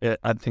hear.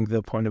 I think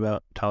the point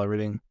about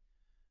tolerating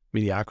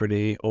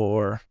mediocrity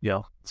or,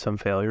 some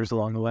failures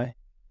along the way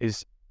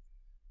is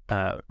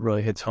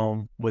really hits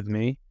home with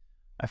me.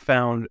 I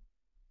found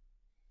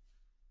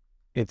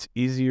it's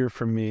easier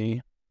for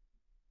me,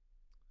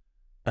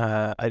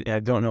 I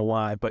don't know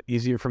why, but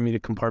easier for me to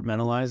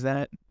compartmentalize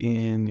that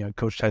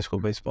coached high school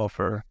baseball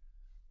for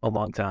a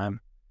long time,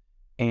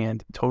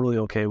 and totally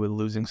okay with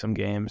losing some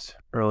games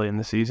early in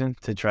the season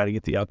to try to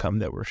get the outcome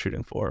that we're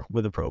shooting for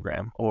with a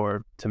program,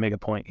 or to make a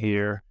point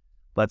here,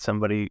 let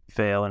somebody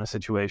fail in a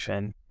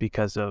situation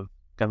because of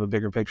kind of a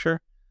bigger picture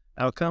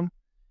outcome.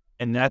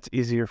 And that's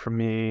easier for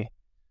me.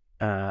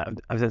 I've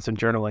done some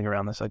journaling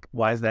around this. Like,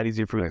 why is that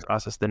easier for me to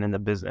process than in the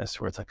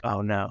business, where it's like,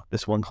 oh no,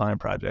 this one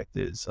client project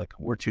is like,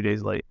 we're 2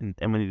 days late and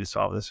we need to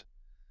solve this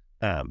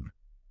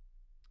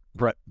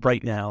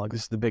right now. Like,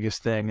 this is the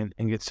biggest thing,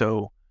 and get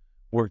so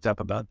worked up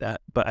about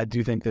that. But I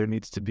do think there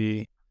needs to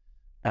be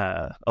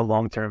a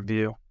long-term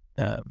view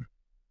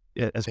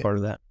as part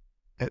of that.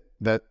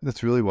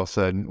 That's really well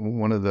said.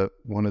 One of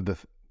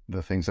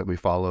the things that we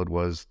followed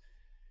was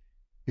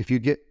if you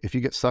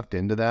get sucked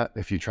into that,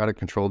 if you try to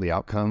control the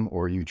outcome,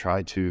 or you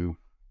try to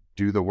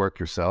do the work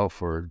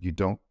yourself, or you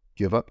don't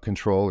give up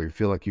control, or you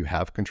feel like you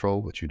have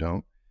control, which you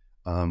don't,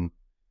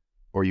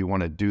 or you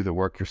want to do the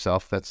work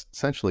yourself, that's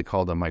essentially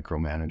called a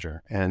micromanager.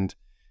 And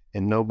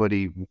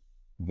nobody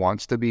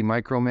wants to be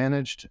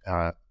micromanaged,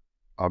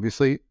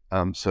 obviously.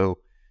 So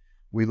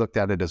we looked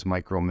at it as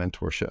micro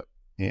mentorship.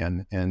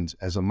 And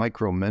as a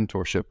micro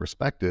mentorship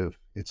perspective,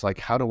 it's like,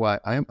 how do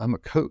I'm a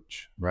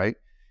coach, right?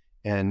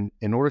 And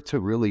in order to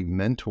really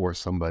mentor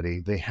somebody,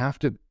 they have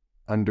to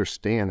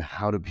understand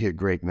how to be a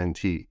great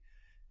mentee.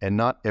 And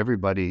not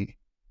everybody,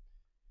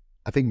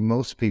 I think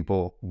most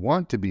people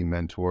want to be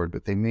mentored,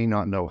 but they may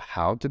not know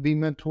how to be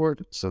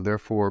mentored. So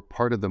therefore,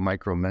 part of the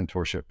micro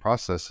mentorship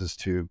process is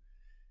to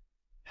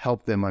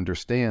help them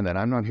understand that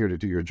I'm not here to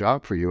do your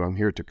job for you. I'm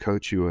here to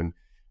coach you and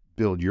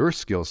build your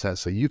skill set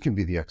so you can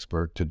be the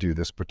expert to do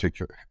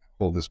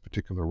hold this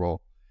particular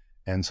role.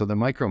 And so the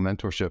micro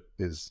mentorship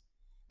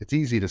it's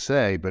easy to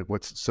say, but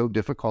what's so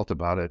difficult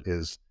about it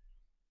is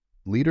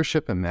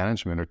leadership and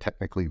management are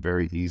technically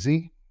very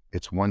easy.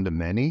 It's one to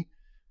many,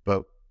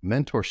 but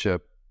mentorship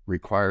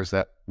requires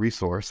that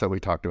resource that we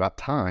talked about,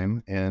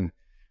 time, and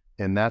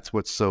that's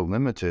what's so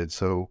limited.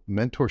 So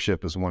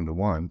mentorship is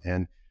one-to-one,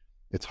 and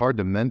it's hard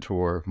to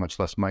mentor, much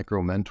less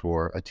micro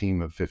mentor, a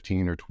team of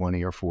 15 or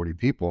 20 or 40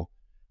 people.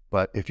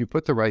 But if you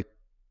put the right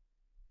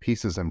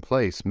pieces in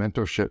place,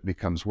 mentorship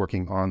becomes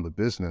working on the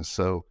business.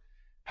 So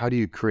how do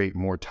you create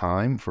more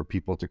time for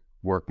people to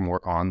work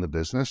more on the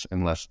business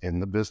and less in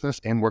the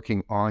business, and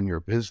working on your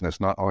business,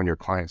 not on your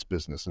client's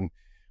business? And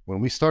when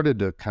we started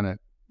to kind of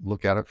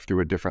look at it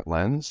through a different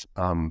lens,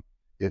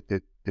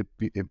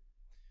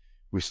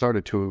 we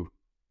started to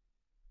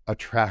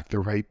attract the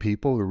right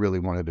people who really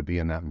wanted to be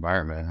in that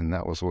environment. And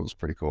that was what was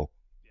pretty cool.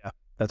 Yeah,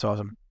 that's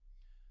awesome.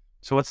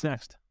 So what's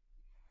next?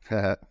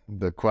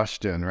 The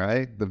question,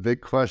 right? The big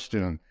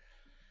question.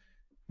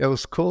 It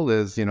was cool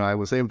is, I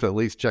was able to at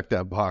least check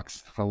that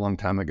box a long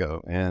time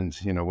ago. And,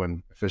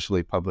 when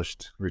officially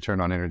published Return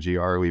on Energy,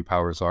 ROE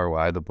Powers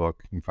ROI, the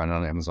book, you can find it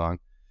on Amazon,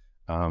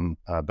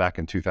 back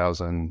in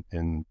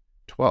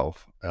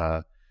 2012.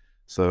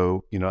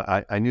 So,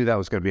 I knew that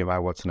was going to be my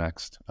what's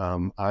next.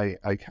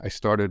 I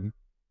started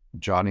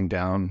jotting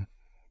down.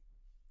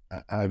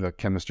 I have a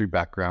chemistry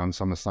background,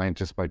 so I'm a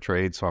scientist by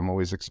trade. So I'm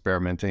always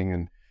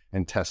experimenting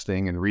and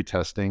testing and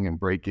retesting and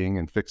breaking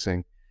and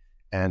fixing.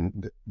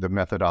 And the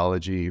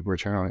methodology,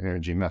 Return on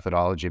Energy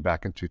methodology,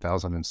 back in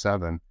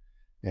 2007,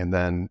 and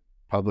then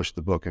published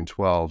the book in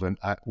 12. And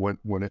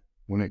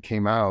when it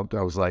came out,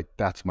 I was like,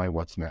 that's my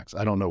what's next.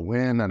 I don't know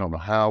when, I don't know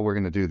how we're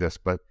going to do this,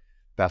 but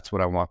that's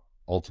what I want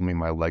ultimately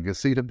my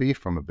legacy to be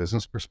from a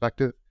business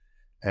perspective.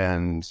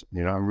 And,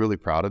 I'm really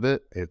proud of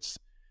it. It's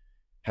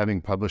having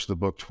published the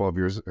book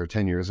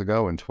 10 years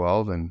ago in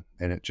 12, and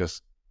it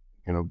just,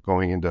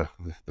 going into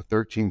the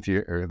 13th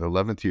year or the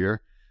 11th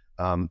year,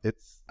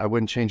 I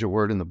wouldn't change a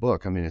word in the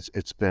book. I mean,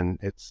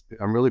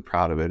 I'm really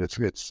proud of it.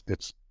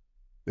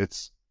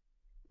 It's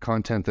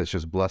content that's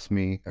just blessed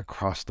me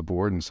across the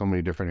board in so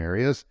many different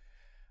areas.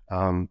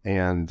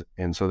 And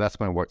so that's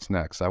my what's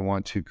next. I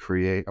want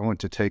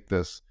to take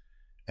this,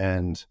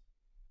 and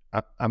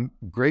I'm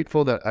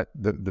grateful that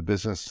the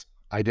business,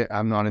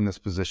 I'm not in this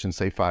position,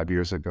 say 5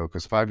 years ago,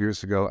 because 5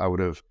 years ago, I would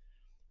have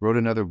wrote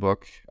another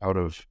book. I would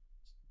have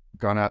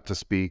gone out to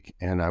speak,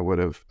 and I would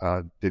have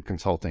did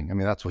consulting. I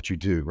mean, that's what you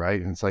do,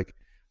 right? And it's like,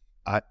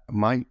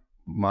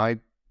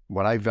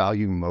 what I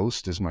value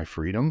most is my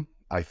freedom.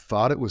 I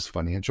thought it was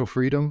financial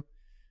freedom,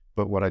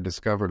 but what I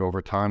discovered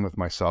over time with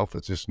myself,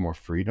 it's just more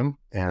freedom.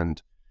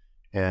 And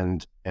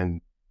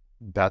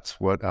that's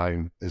what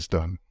is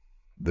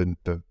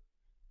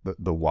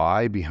the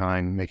why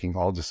behind making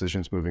all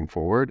decisions moving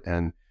forward.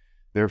 And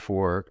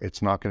therefore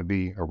it's not going to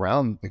be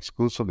around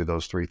exclusively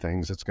those three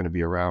things. It's going to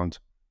be around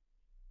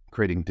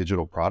creating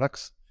digital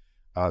products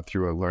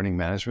through a learning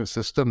management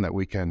system that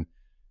we can,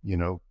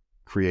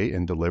 create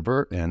and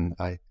deliver. And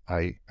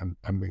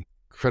I'm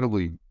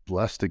incredibly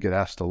blessed to get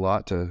asked a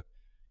lot to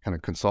kind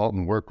of consult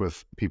and work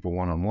with people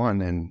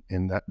one-on-one,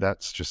 and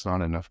that's just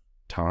not enough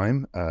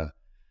time.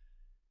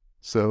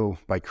 So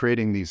by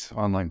creating these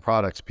online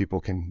products,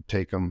 people can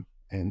take them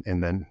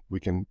and then we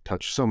can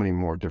touch so many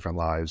more different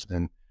lives.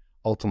 And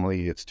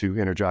ultimately it's to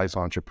energize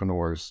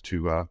entrepreneurs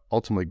to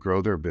ultimately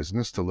grow their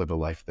business, to live a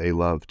life they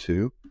love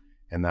too.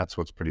 And that's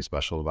what's pretty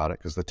special about it,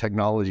 because the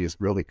technology is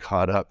really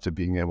caught up to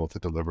being able to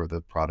deliver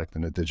the product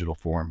in a digital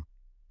form.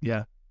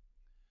 Yeah.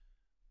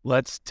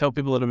 Let's tell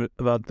people a little bit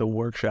about the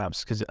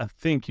workshops, because I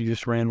think you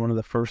just ran one of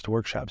the first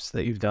workshops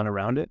that you've done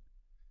around it.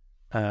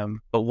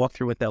 But walk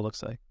through what that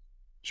looks like.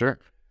 Sure.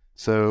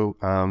 So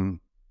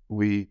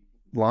we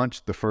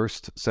launched the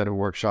first set of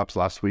workshops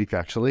last week,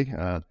 actually,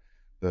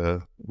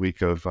 the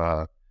week of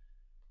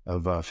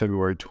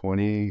February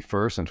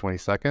 21st and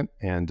 22nd,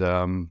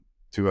 and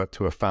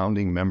to a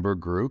founding member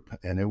group.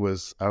 And I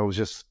was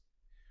just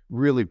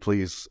really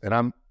pleased.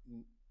 And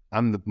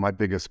I'm my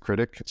biggest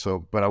critic.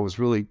 So, but I was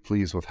really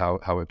pleased with how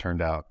it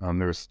turned out.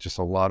 There's just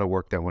a lot of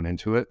work that went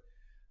into it.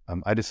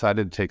 I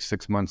decided to take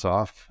 6 months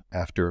off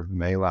after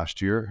May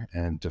last year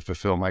and to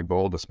fulfill my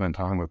goal to spend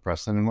time with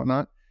Preston and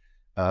whatnot,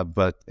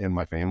 but in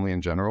my family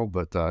in general,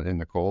 but in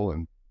Nicole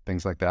and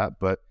things like that.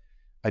 But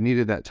I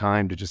needed that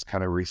time to just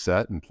kind of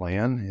reset and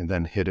plan, and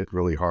then hit it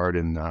really hard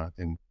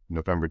in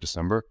November,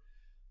 December.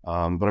 But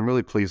I'm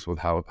really pleased with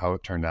how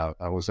it turned out.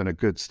 I was in a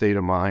good state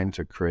of mind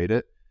to create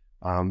it.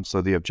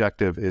 So the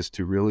objective is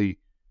to really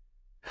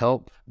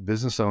help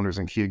business owners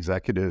and key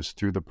executives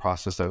through the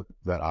process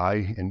that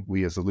I and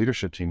we as a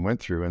leadership team went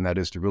through, and that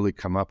is to really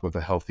come up with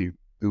a healthy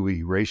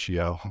UE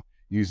ratio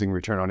using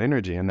return on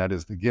energy. And that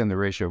is, again, the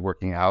ratio of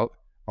working out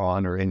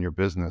on or in your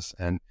business.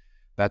 And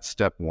that's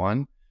step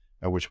one,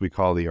 which we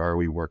call the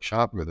ROE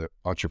workshop, or the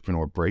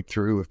entrepreneur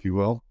breakthrough, if you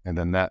will. And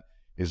then that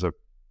is a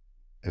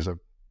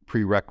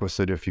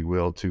prerequisite, if you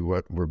will, to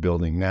what we're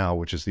building now,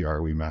 which is the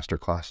ROE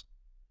masterclass.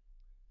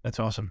 That's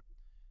awesome.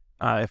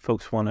 If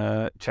folks want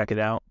to check it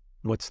out,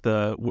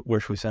 where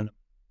should we send them?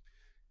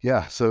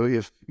 Yeah. So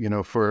if,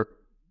 for,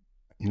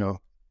 the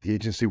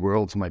agency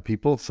world's my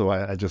people. So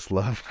I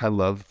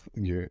love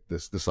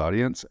this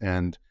audience.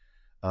 And,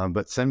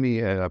 but send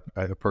me a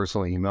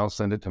personal email,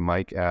 send it to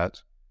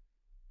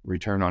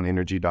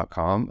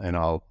mike@returnonenergy.com, and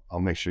I'll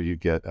make sure you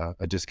get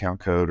a discount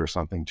code or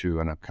something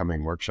to an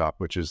upcoming workshop,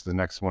 which is the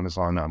next one is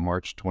on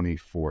March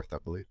 24th, I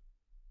believe.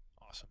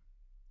 Awesome.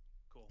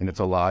 Cool. And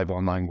it's a live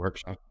online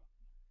workshop.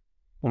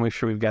 We'll make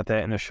sure we've got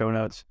that in the show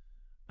notes.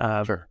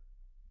 Sure.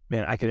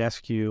 Man, I could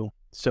ask you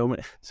so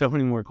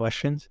many more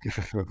questions.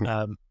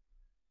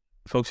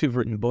 Folks who've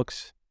written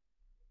books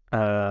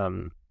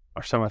are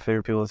some of my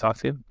favorite people to talk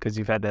to, because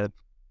you've had to,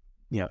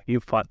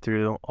 you've fought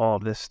through all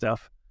of this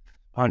stuff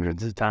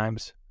hundreds of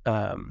times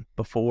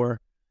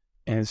before,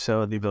 and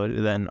so the ability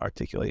to then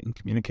articulate and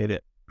communicate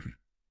it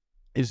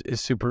is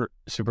super,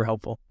 super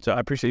helpful. So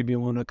I appreciate you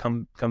being willing to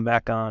come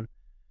back on,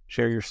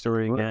 share your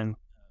story again.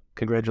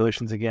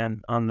 Congratulations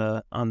again on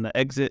the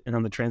exit and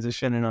on the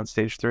transition and on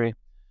stage 3.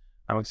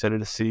 I'm excited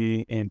to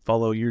see and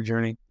follow your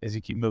journey as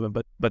you keep moving.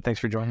 But thanks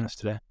for joining us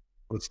today.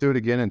 Let's do it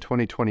again in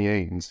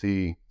 2028 and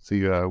see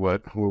where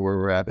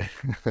we're at.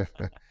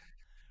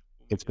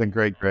 It's been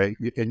great.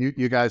 And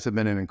you guys have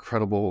been an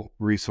incredible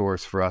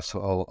resource for us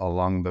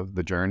along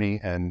the journey.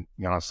 And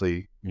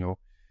honestly,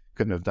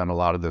 couldn't have done a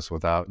lot of this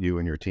without you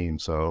and your team.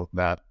 So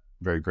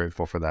very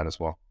grateful for that as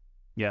well.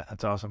 Yeah,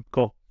 that's awesome.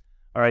 Cool.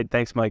 All right.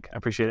 Thanks, Mike. I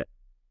appreciate it.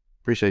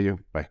 Appreciate you.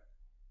 Bye.